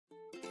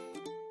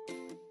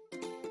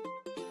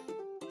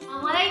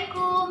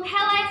Assalamualaikum,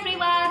 hello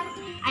everyone.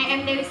 I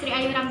am Dewi Sri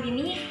Ayu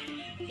Ramdhini.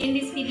 In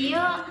this video,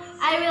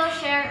 I will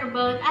share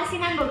about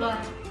Asinan Bogor.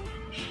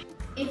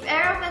 If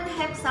Europeans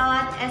have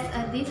salad as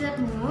a dessert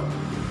meal,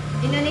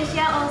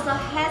 Indonesia also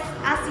has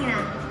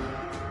asinan.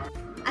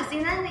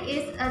 Asinan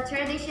is a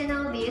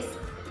traditional dish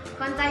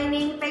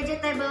containing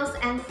vegetables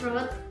and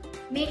fruit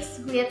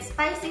mixed with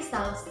spicy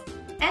sauce.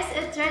 As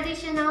a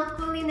traditional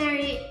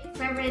culinary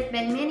favorite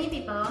by many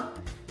people,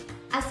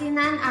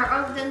 asinan are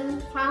often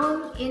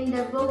found in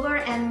the Bogor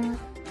and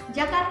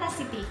Jakarta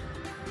city.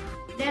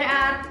 There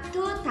are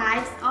two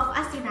types of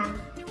asinan,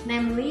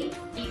 namely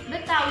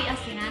Betawi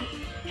asinan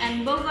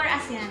and Bogor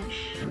asinan.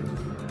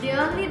 The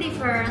only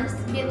difference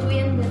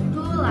between the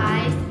two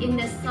lies in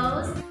the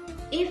sauce.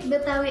 If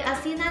Betawi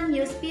asinan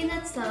use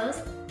peanut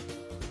sauce,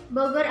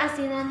 Bogor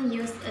asinan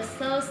use a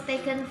sauce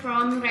taken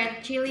from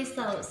red chili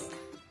sauce.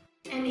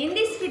 And in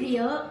this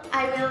video,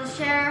 I will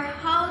share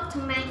how to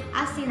make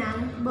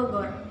asinan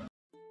Bogor.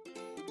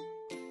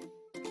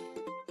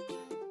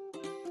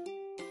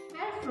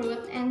 Prepare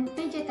fruit and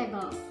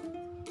vegetables.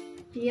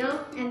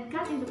 Peel and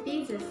cut into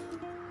pieces.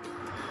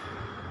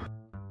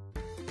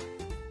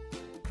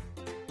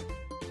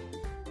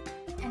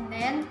 And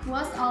then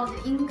wash all the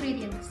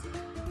ingredients.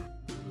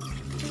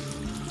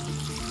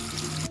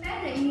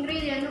 Prepare the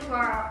ingredients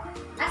for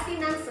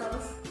asinan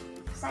sauce,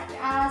 such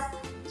as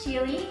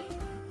chili,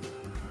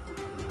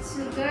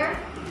 sugar,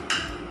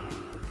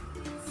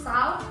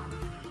 salt,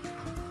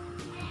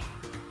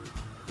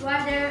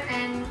 water,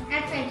 and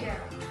adventure.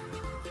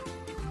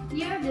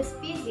 Here the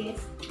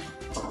species.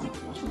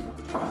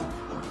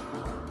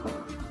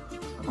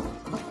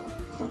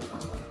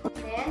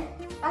 Then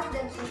pass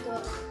them into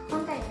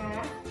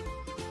container.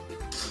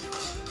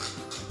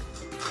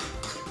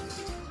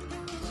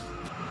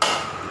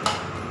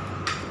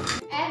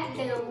 Add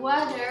the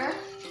water,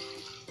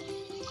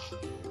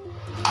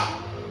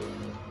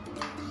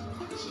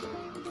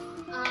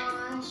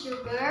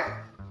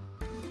 sugar,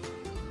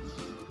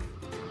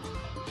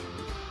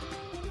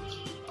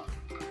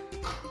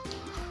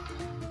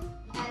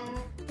 and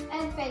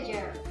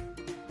adventure,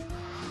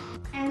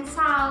 and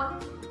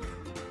salt,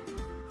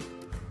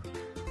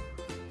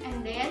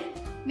 and then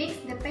mix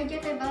the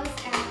vegetables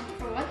and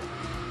fruit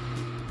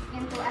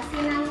into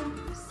asinan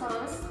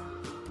sauce.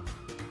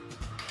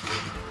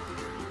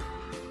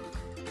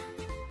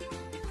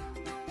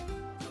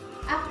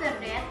 After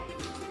that,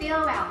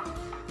 stir well.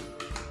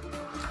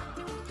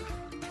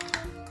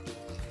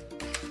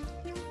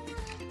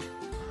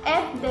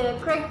 Add the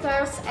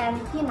crackers and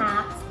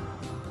peanuts.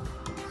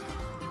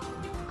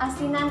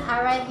 Asinan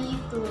are ready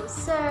to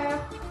serve.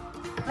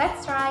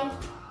 Let's try.